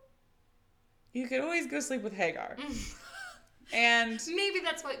 you could always go sleep with Hagar. And maybe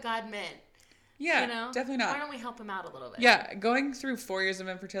that's what God meant. Yeah, you know? Definitely not. Why don't we help him out a little bit? Yeah, going through 4 years of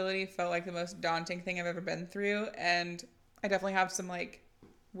infertility felt like the most daunting thing I've ever been through. And I definitely have some like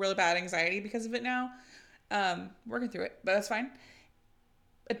really bad anxiety because of it now. Working through it, but that's fine.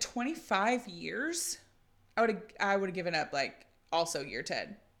 At 25 years, I would have given up like also year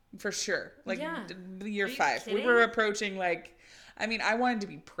 10 for sure. Like year 5. We were approaching like, I mean, I wanted to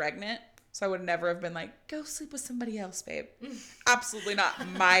be pregnant. So I would never have been like, go sleep with somebody else, babe. Absolutely not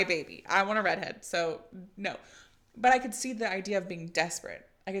my baby. I want a redhead. So no. But I could see the idea of being desperate.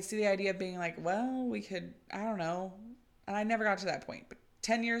 I could see the idea of being like, well, we could, I don't know. And I never got to that point. But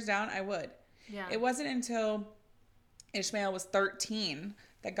 10 years down, I would. Yeah. It wasn't until Ishmael was 13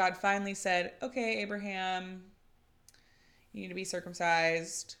 that God finally said, okay, Abraham, you need to be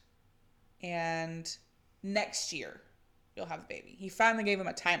circumcised. And next year, you'll have the baby. He finally gave him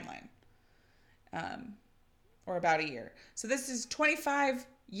a timeline. Or about a year. So this is 25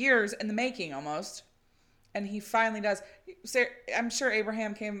 years in the making almost. And he finally does. Sarah, I'm sure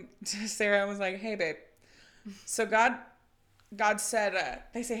Abraham came to Sarah and was like, hey, babe. So God said,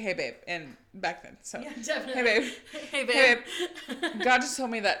 they say, hey, babe, in back then. So, yeah, definitely. Hey, babe. Hey, babe. Hey, babe. God just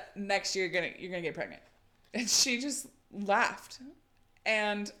told me that next year you're gonna get pregnant. And she just laughed.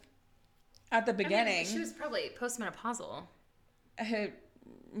 And at the beginning. I mean, she was probably postmenopausal.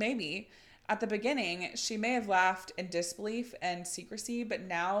 maybe. At the beginning, she may have laughed in disbelief and secrecy, but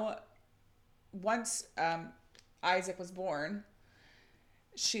now, once Isaac was born,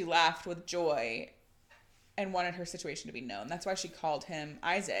 she laughed with joy and wanted her situation to be known. That's why she called him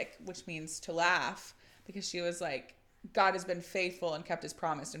Isaac, which means to laugh, because she was like, God has been faithful and kept his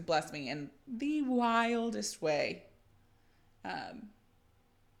promise and blessed me in the wildest way.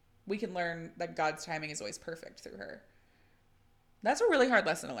 We can learn that God's timing is always perfect through her. That's a really hard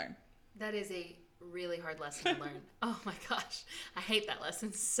lesson to learn. That is a really hard lesson to learn. Oh my gosh. I hate that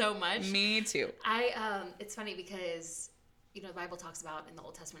lesson so much. Me too. It's funny because, you know, the Bible talks about in the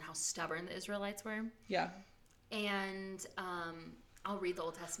Old Testament how stubborn the Israelites were. Yeah. And I'll read the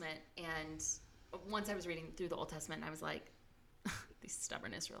Old Testament, and once I was reading through the Old Testament, I was like, these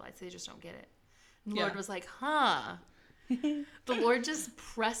stubborn Israelites, they just don't get it. And the Lord was like, the Lord just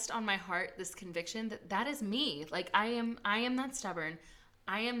pressed on my heart this conviction that is me. Like, I am that stubborn.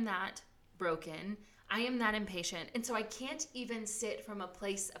 I am that broken. I am that impatient. And so I can't even sit from a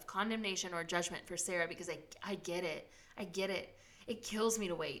place of condemnation or judgment for Sarah, because I get it. I get it. It kills me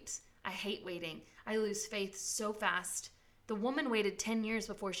to wait. I hate waiting. I lose faith so fast. The woman waited 10 years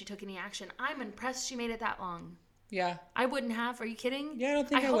before she took any action. I'm impressed she made it that long. Yeah. I wouldn't have. Are you kidding? Yeah, I don't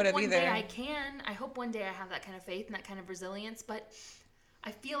think I would have either. I hope one day I can. I hope one day I have that kind of faith and that kind of resilience. But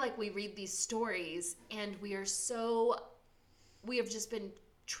I feel like we read these stories and we have just been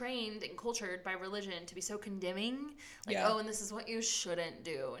trained and cultured by religion to be so condemning. Like, oh, and this is what you shouldn't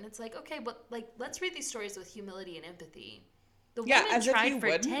do. And it's like, okay, but like, let's read these stories with humility and empathy. The woman tried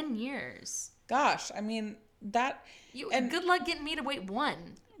for 10 years. Gosh, I mean, that... good luck getting me to wait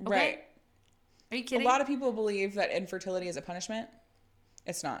one. Okay? Right. Are you kidding? A lot of people believe that infertility is a punishment.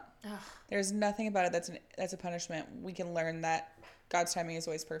 It's not. Ugh. There's nothing about it that's a punishment. We can learn that God's timing is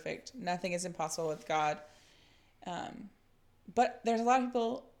always perfect. Nothing is impossible with God. But there's a lot of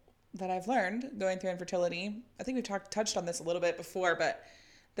people that I've learned going through infertility. I think we've touched on this a little bit before, but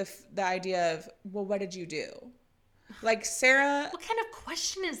the idea of, well, what did you do? Like Sarah... What kind of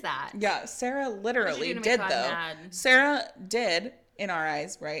question is that? Yeah, Sarah literally did, though. Mad? Sarah did, in our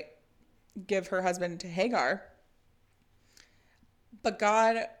eyes, right, give her husband to Hagar. But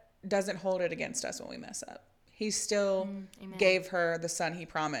God doesn't hold it against us when we mess up. He still gave her the son he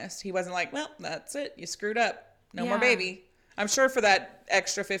promised. He wasn't like, well, that's it. You screwed up. No more baby. I'm sure for that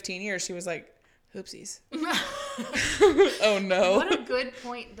extra 15 years, she was like, oopsies. Oh, no. What a good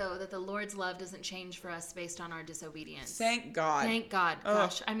point, though, that the Lord's love doesn't change for us based on our disobedience. Thank God. Thank God.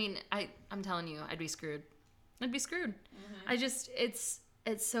 Gosh, I mean, I'm telling you, I'd be screwed. I'd be screwed. Mm-hmm.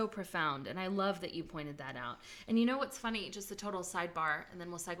 It's so profound, and I love that you pointed that out. And you know what's funny? Just a total sidebar, and then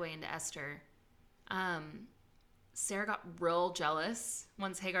we'll segue into Esther. Sarah got real jealous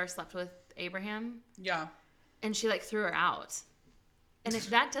once Hagar slept with Abraham. Yeah. And she, like, threw her out. And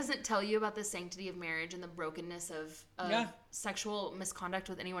if that doesn't tell you about the sanctity of marriage and the brokenness of sexual misconduct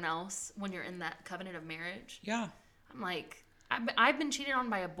with anyone else when you're in that covenant of marriage. Yeah. I'm like, I've been cheated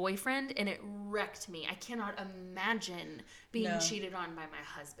on by a boyfriend, and it wrecked me. I cannot imagine being cheated on by my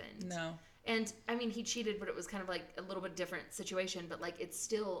husband. No. And, I mean, he cheated, but it was kind of like a little bit different situation. But, like, it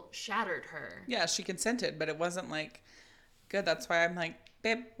still shattered her. Yeah, she consented, but it wasn't, like, good. That's why I'm like,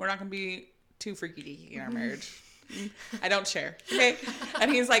 babe, we're not going to be too freaky-deaky in our marriage. I don't share. Okay.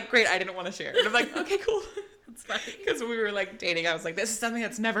 And he's like, great, I didn't want to share. And I'm like, okay, cool. That's funny. Because we were like dating, I was like, this is something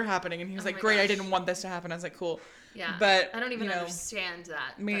that's never happening. And he was like, great, I didn't want this to happen. I was like, cool. Yeah. But I don't even understand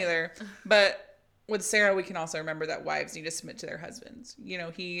that. Me neither. But with Sarah, we can also remember that wives need to submit to their husbands. You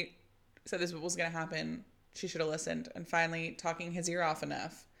know, he said this was going to happen. She should have listened. And finally talking his ear off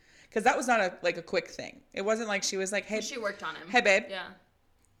enough. Because that was not a quick thing. It wasn't like she was like, hey. She worked on him. Hey, babe. Yeah.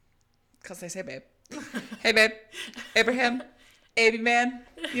 Because they say babe. Hey, babe, Abraham, Abby man,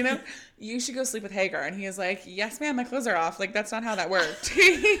 you know, you should go sleep with Hagar. And he was like, yes, ma'am, my clothes are off. Like, that's not how that worked. I'd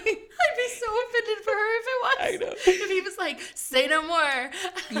be so offended for her if it was. I know. If he was like, say no more.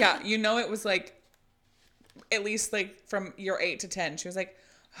 Yeah, you know, it was like, at least like from your 8 to 10, she was like,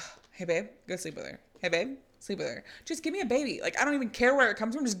 oh, hey, babe, go sleep with her. Hey, babe, sleep with her. Just give me a baby. Like, I don't even care where it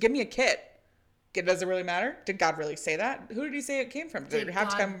comes from. Just give me a kid. Does it really matter? Did God really say that? Who did he say it came from? Did it have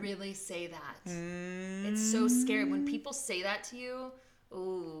God to come... really say that? It's so scary. When people say that to you,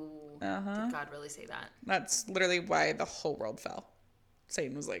 ooh, did God really say that? That's literally why the whole world fell.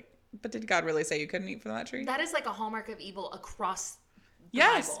 Satan was like, but did God really say you couldn't eat from that tree? That is like a hallmark of evil across the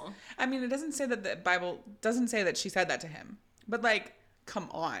Bible. I mean, it doesn't say that the Bible doesn't say that she said that to him. But like, come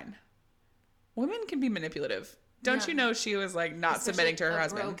on. Women can be manipulative. Don't you know she was like not submitting to her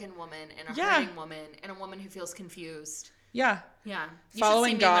husband? A broken woman and a hurting woman and a woman who feels confused. Yeah. Yeah. You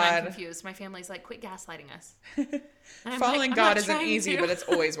Following should see me when I'm God. confused. My family's like, quit gaslighting us. And I'm Following like, God I'm not isn't trying easy, to. but it's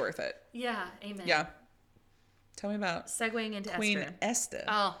always worth it. Yeah. Amen. Yeah. Tell me about Segueing into Queen Esther. Esther.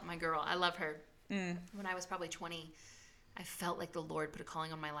 Oh, my girl. I love her. Mm. When I was probably 20, I felt like the Lord put a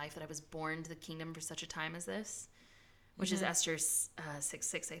calling on my life that I was born to the kingdom for such a time as this, which is Esther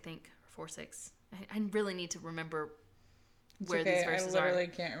 6:6, I think, or 4:6. I really need to remember where these verses I literally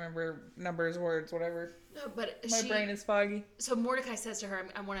can't remember numbers, words, whatever. No, but My brain is foggy. So Mordecai says to her,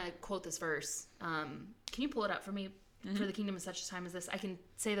 I want to quote this verse. Can you pull it up for me? For the kingdom of such a time as this? I can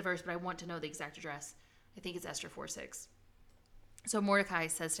say the verse, but I want to know the exact address. I think it's Esther 4:6. So Mordecai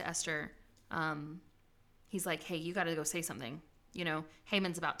says to Esther, he's like, hey, you got to go say something. You know,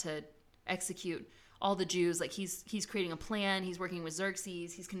 Haman's about to execute all the Jews. Like he's creating a plan. He's working with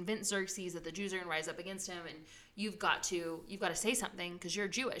Xerxes. He's convinced Xerxes that the Jews are going to rise up against him. And you've got to say something because you're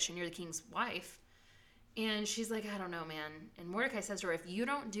Jewish and you're the king's wife. And she's like, I don't know, man. And Mordecai says to her, if you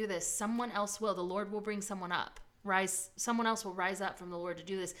don't do this, someone else will. The Lord will bring someone up. Someone else will rise up from the Lord to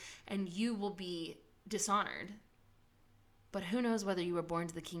do this. And you will be dishonored. But who knows whether you were born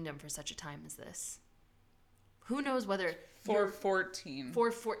to the kingdom for such a time as this? Who knows whether... 4:14.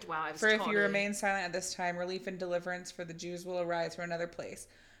 4:14. Wow, I was For if you remain silent at this time, relief and deliverance for the Jews will arise from another place.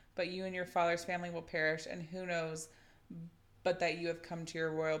 But you and your father's family will perish, and who knows but that you have come to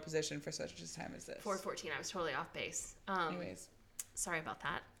your royal position for such a time as this. 4:14. I was totally off base. Anyways. Sorry about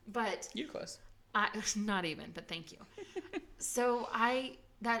that. But... You're close. Not even, but thank you. So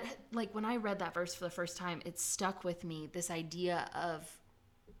when I read that verse for the first time, it stuck with me, this idea of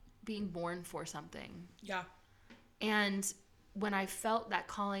being born for something. Yeah. And when I felt that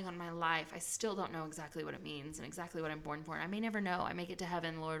calling on my life, I still don't know exactly what it means and exactly what I'm born for. And I may never know. I may get to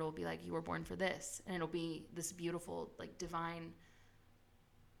heaven, the Lord will be like, you were born for this. And it'll be this beautiful, like, divine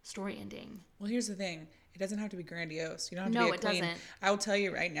story ending. Well, here's the thing. It doesn't have to be grandiose. You don't have to be a queen. No, it doesn't. I will tell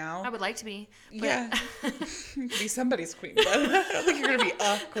you right now. I would like to be. But... Yeah. You could be somebody's queen. But I don't think you're going to be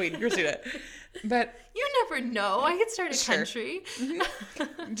a queen, Christina. But... You never know. I could start a country.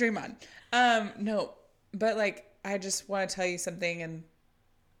 Dream on. No, but, like, I just want to tell you something, and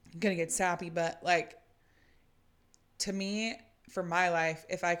I'm going to get sappy, but, like, to me, for my life,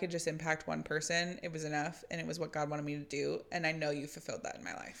 if I could just impact one person, it was enough, and it was what God wanted me to do, and I know you fulfilled that in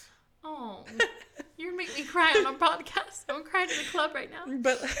my life. Oh, you're making me cry on a podcast. I'm crying in the club right now.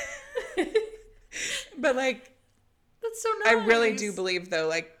 But like, that's so nice. I really do believe, though,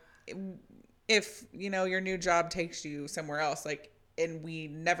 like, if, you know, your new job takes you somewhere else, like, and we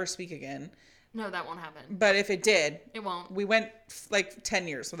never speak again. No, that won't happen. But if it did. It won't. We went, like, 10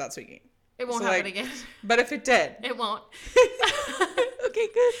 years without speaking. It won't happen again. But if it did. It won't. Okay,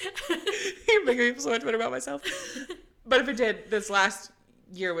 good. You're making me feel so much better about myself. But if it did, this last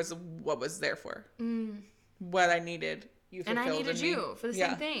year was what was there for. What I needed. You fulfilled. And I needed you for the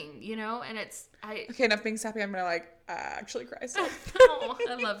same thing, you know? And it's... Okay, enough being sappy. I'm going to, like, actually cry. So. Oh,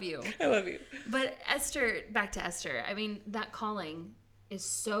 I love you. I love you. But Esther, back to Esther. I mean, that calling is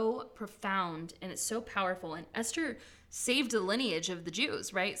so profound and it's so powerful. And Esther saved the lineage of the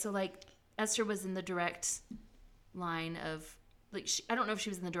Jews, right? So, like, Esther was in the direct line of... Like, I don't know if she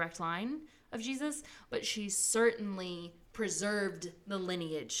was in the direct line of Jesus, but she certainly preserved the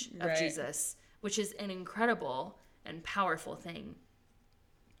lineage of Jesus, which is an incredible and powerful thing.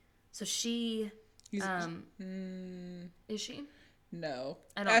 So she... Is she? No.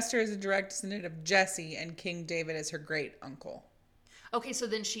 Esther is a direct descendant of Jesse, and King David is her great uncle. Okay, so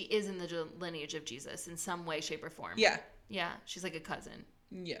then she is in the lineage of Jesus in some way, shape, or form. Yeah. Yeah, she's like a cousin.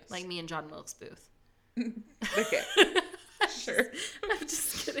 Yes. Like me and John Wilkes Booth. Okay. Sure. I'm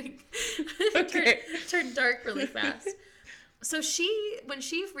just kidding. Okay. Turned dark really fast. So when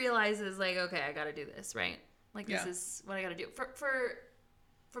she realizes, like, okay, I got to do this, right? Like, this is what I got to do.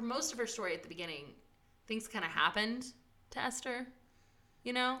 For most of her story at the beginning, things kind of happened to Esther,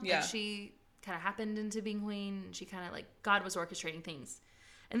 you know? Yeah. Like, she kind of happened into being queen. And she kind of, like, God was orchestrating things.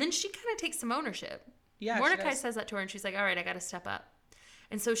 And then she kind of takes some ownership. Yeah, Mordecai says that to her, and she's like, all right, I got to step up.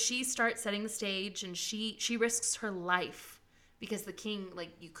 And so she starts setting the stage, and she risks her life because the king,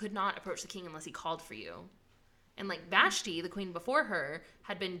 like, you could not approach the king unless he called for you. And, like, Vashti, the queen before her,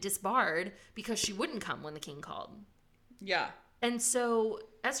 had been disbarred because she wouldn't come when the king called. Yeah. And so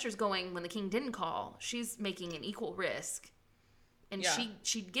Esther's going when the king didn't call. She's making an equal risk. And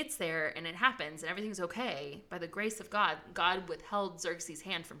she gets there, and it happens, and everything's okay. By the grace of God, God withheld Xerxes'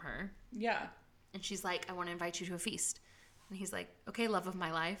 hand from her. Yeah. And she's like, I want to invite you to a feast. And he's like, okay, love of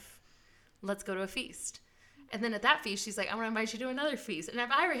my life, let's go to a feast. And then at that feast, she's like, I want to invite you to another feast. And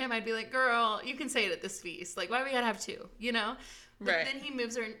if I were him, I'd be like, girl, you can say it at this feast. Like, why we gotta have two, you know? But then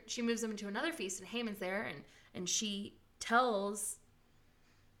she moves them into another feast, and Haman's there, and she tells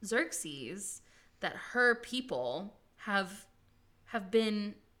Xerxes that her people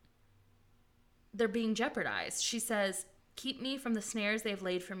they're being jeopardized. She says, "Keep me from the snares they have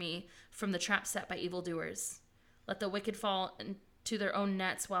laid for me, from the trap set by evildoers. Let the wicked fall into their own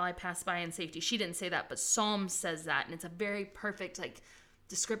nets while I pass by in safety." She didn't say that, but Psalm says that, and it's a very perfect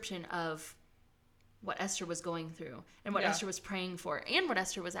description of what Esther was going through and what Esther was praying for and what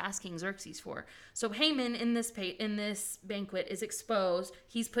Esther was asking Xerxes for. So Haman in this banquet is exposed.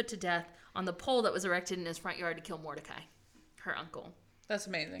 He's put to death on the pole that was erected in his front yard to kill Mordecai, her uncle. That's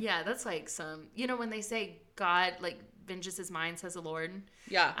amazing. Yeah, that's some, when they say God venges his mind, says the Lord.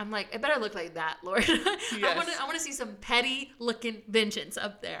 Yeah. I'm like, it better look like that, Lord. Yes. I want to see some petty looking vengeance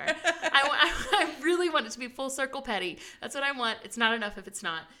up there. I really want it to be full circle petty. That's what I want. It's not enough if it's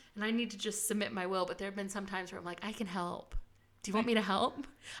not. And I need to just submit my will. But there have been some times where I'm like, I can help. Do you want me to help?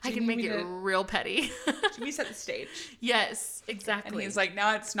 I can make it real petty. We set the stage. Yes, exactly. And he's like,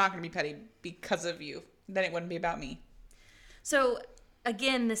 now it's not going to be petty because of you. Then it wouldn't be about me. So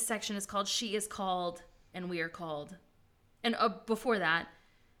again, this section is called "She is Called and We Are Called." And before that,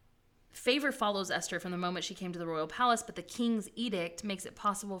 favor follows Esther from the moment she came to the royal palace, but the king's edict makes it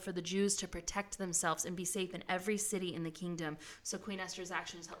possible for the Jews to protect themselves and be safe in every city in the kingdom. So Queen Esther's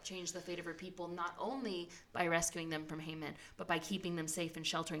actions helped change the fate of her people, not only by rescuing them from Haman, but by keeping them safe and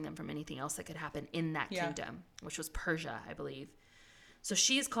sheltering them from anything else that could happen in that kingdom, which was Persia, I believe. So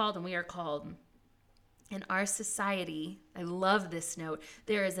she is called and we are called. In our society, I love this note,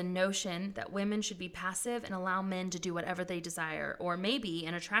 there is a notion that women should be passive and allow men to do whatever they desire. Or maybe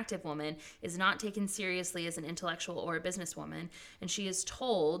an attractive woman is not taken seriously as an intellectual or a businesswoman, and she is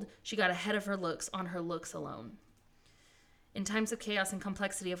told she got ahead of her looks on her looks alone. In times of chaos and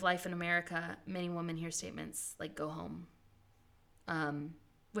complexity of life in America, many women hear statements like, "Go home,"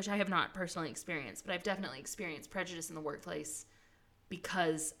 which I have not personally experienced, but I've definitely experienced prejudice in the workplace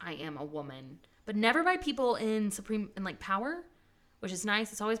because I am a woman. But never by people in power, which is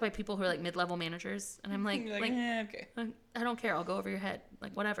nice. It's always by people who are mid-level managers. And I'm okay. I don't care. I'll go over your head.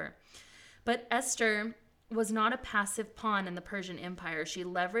 Whatever. But Esther was not a passive pawn in the Persian Empire. She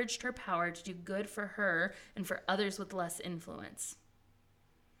leveraged her power to do good for her and for others with less influence.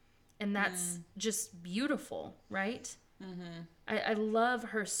 And that's just beautiful, right? Mm-hmm. I love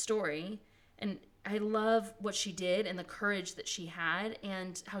her story. And I love what she did and the courage that she had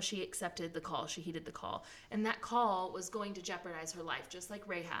and how she accepted the call. She heeded the call. And that call was going to jeopardize her life, just like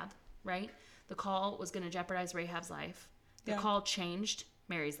Rahab, right? The call was going to jeopardize Rahab's life. The call changed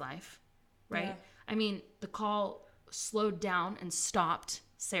Mary's life, right? Yeah. I mean, the call slowed down and stopped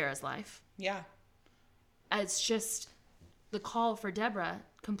Sarah's life. Yeah. It's just the call for Deborah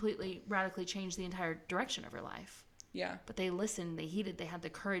completely, radically changed the entire direction of her life. Yeah. But they listened, they heeded, they had the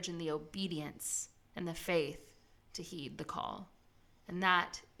courage and the obedience and the faith to heed the call. And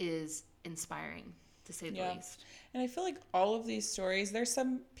that is inspiring, to say the least. And I feel like all of these stories, there's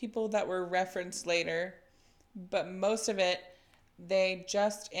some people that were referenced later, but most of it, they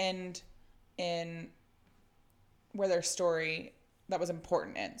just end in where their story that was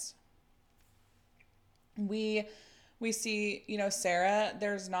important ends. We see, Sarah,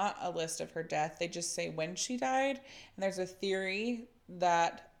 there's not a list of her death. They just say when she died. And there's a theory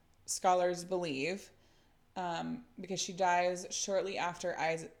that scholars believe because she dies shortly after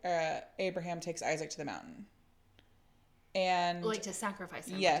Abraham takes Isaac to the mountain. And to sacrifice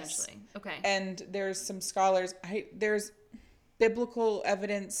him, yes. Potentially. Okay. And there's some scholars, there's biblical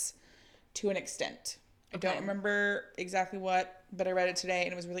evidence to an extent. Okay. I don't remember exactly what, but I read it today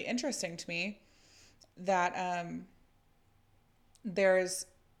and it was really interesting to me that there's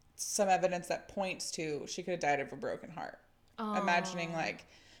some evidence that points to she could have died of a broken heart. Oh. Imagining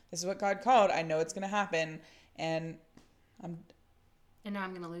this is what God called. I know it's going to happen. And now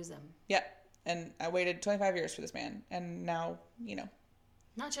I'm going to lose him. Yeah. And I waited 25 years for this man. And now,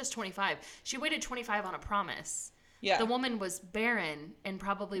 Not just 25. She waited 25 on a promise. Yeah. The woman was barren and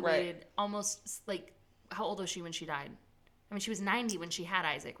probably waited almost how old was she when she died? I mean, she was 90 when she had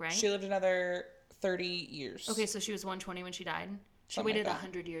Isaac, right? She lived another 30 years. Okay, so she was 120 when she died. She waited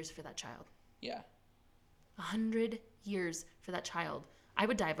 100 years for that child. Yeah. 100 years for that child. I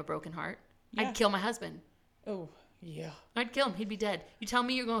would die of a broken heart. Yeah. I'd kill my husband. Oh, yeah. I'd kill him. He'd be dead. You tell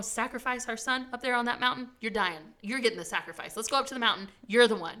me you're going to sacrifice our son up there on that mountain? You're dying. You're getting the sacrifice. Let's go up to the mountain. You're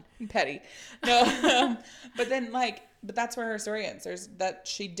the one. Petty. No. But then, but that's where her story ends. There's that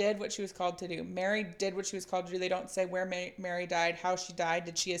she did what she was called to do. Mary did what she was called to do. They don't say where Mary died, how she died.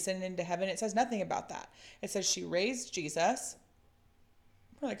 Did she ascend into heaven? It says nothing about that. It says she raised Jesus,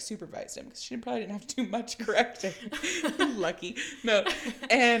 like supervised him because she probably didn't have to do much correcting. Lucky. No.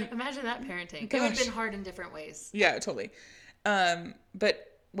 And imagine that parenting. Gosh. It would have been hard in different ways. Yeah, totally.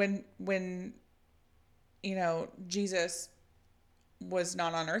 But when Jesus was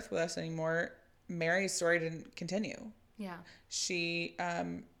not on earth with us anymore, Mary's story didn't continue. Yeah. She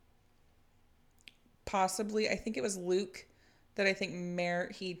possibly, I think it was Luke that I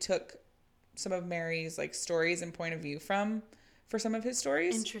think he took some of Mary's like stories and point of view for some of his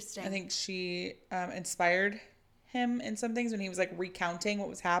stories. Interesting. I think she inspired him in some things when he was like recounting what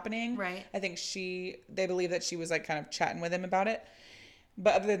was happening. Right. I think they believe that she was like kind of chatting with him about it.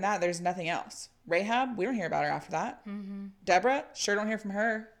 But other than that, there's nothing else. Rahab, we don't hear about her after that. Mm-hmm. Deborah, sure don't hear from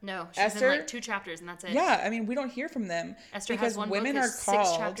her. No, she's in like 2 chapters and that's it. Yeah, I mean, we don't hear from them. Esther because has one women book that's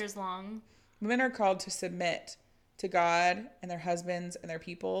 6 chapters long. Women are called to submit to God and their husbands and their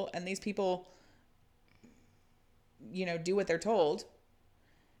people, and these people, do what they're told,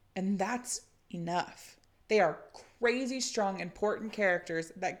 and that's enough. They are crazy strong, important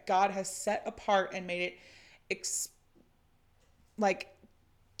characters that God has set apart and made it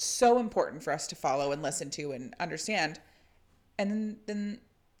so important for us to follow and listen to and understand. And then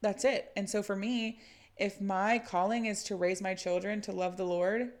that's it. And so for me, if my calling is to raise my children to love the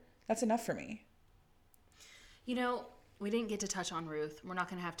Lord, that's enough for me. We didn't get to touch on Ruth. We're not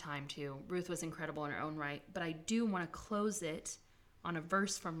going to have time to. Ruth was incredible in her own right. But I do want to close it on a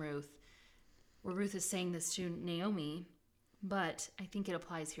verse from Ruth where Ruth is saying this to Naomi, but I think it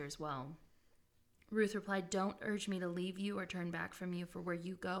applies here as well. Ruth replied, "Don't urge me to leave you or turn back from you, for where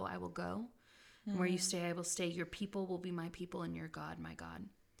you go, I will go. And where you stay, I will stay. Your people will be my people and your God, my God."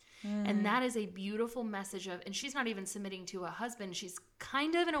 And that is a beautiful message and she's not even submitting to a husband. She's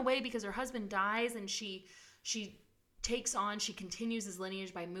kind of in a way because her husband dies and she she continues his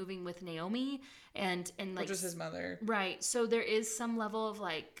lineage by moving with Naomi and like. Which is his mother. Right. So there is some level of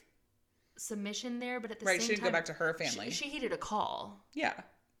like submission there, but at the same time. Right, she didn't go back to her family. She heeded a call. Yeah.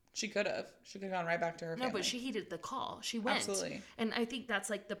 She could have. She could have gone right back to her family. No, but she heeded the call. She went. Absolutely. And I think that's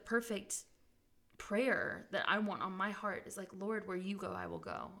like the perfect prayer that I want on my heart is like, Lord, where you go, I will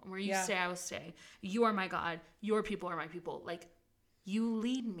go. And where you stay, I will stay. You are my God. Your people are my people. Like, you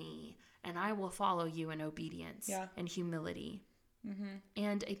lead me and I will follow you in obedience and humility. Mm-hmm.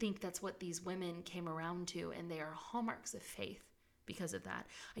 And I think that's what these women came around to, and they are hallmarks of faith because of that.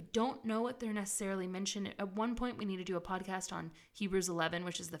 I don't know what they're necessarily mentioned. At one point, we need to do a podcast on Hebrews 11,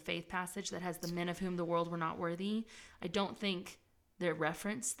 which is the faith passage that has the men of whom the world were not worthy. I don't think they're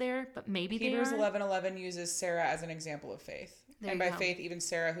referenced there, but maybe Hebrews 11:11 uses Sarah as an example of faith. And by faith, even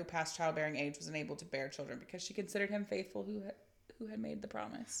Sarah, who past childbearing age, was unable to bear children because she considered him faithful who had made the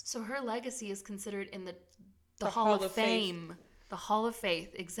promise. So her legacy is considered in the Hall of Fame. Faith. The Hall of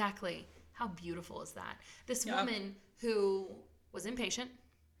Faith, exactly. How beautiful is that? This woman who was impatient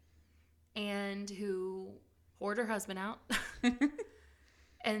and who whored her husband out.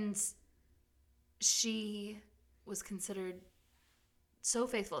 And she was considered so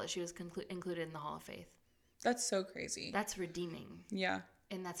faithful that she was included in the Hall of Faith. That's so crazy. That's redeeming. Yeah.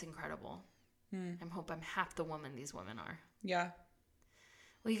 And that's incredible. I hope I'm half the woman these women are. Yeah.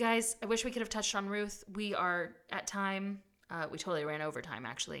 Well, you guys, I wish we could have touched on Ruth. We are at time. We totally ran over time,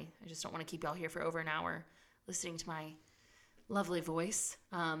 actually. I just don't want to keep y'all here for over an hour listening to my lovely voice.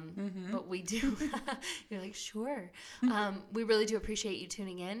 But we do. You're like, sure. We really do appreciate you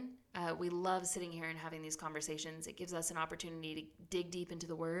tuning in. We love sitting here and having these conversations. It gives us an opportunity to dig deep into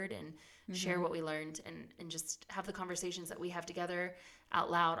the Word and share what we learned and just have the conversations that we have together out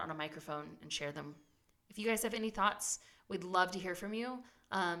loud on a microphone and share them. If you guys have any thoughts, we'd love to hear from you.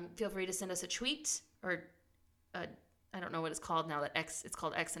 Feel free to send us a tweet or I don't know what it's called now that it's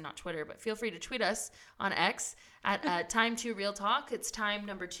called X and not Twitter, but feel free to tweet us on X at Time2RealTalk. It's time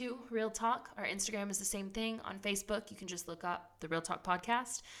number 2 Real Talk. Our Instagram is the same thing. On Facebook, you can just look up the Real Talk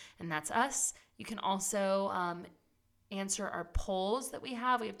Podcast, and that's us. You can also answer our polls that we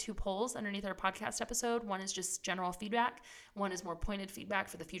have. We have 2 polls underneath our podcast episode. One is just general feedback. One is more pointed feedback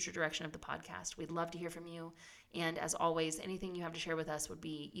for the future direction of the podcast. We'd love to hear from you. And as always, anything you have to share with us would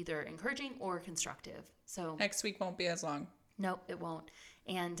be either encouraging or constructive. So next week won't be as long. Nope, it won't.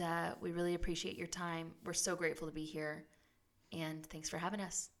 And we really appreciate your time. We're so grateful to be here. And thanks for having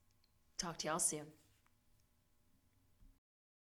us. Talk to y'all soon.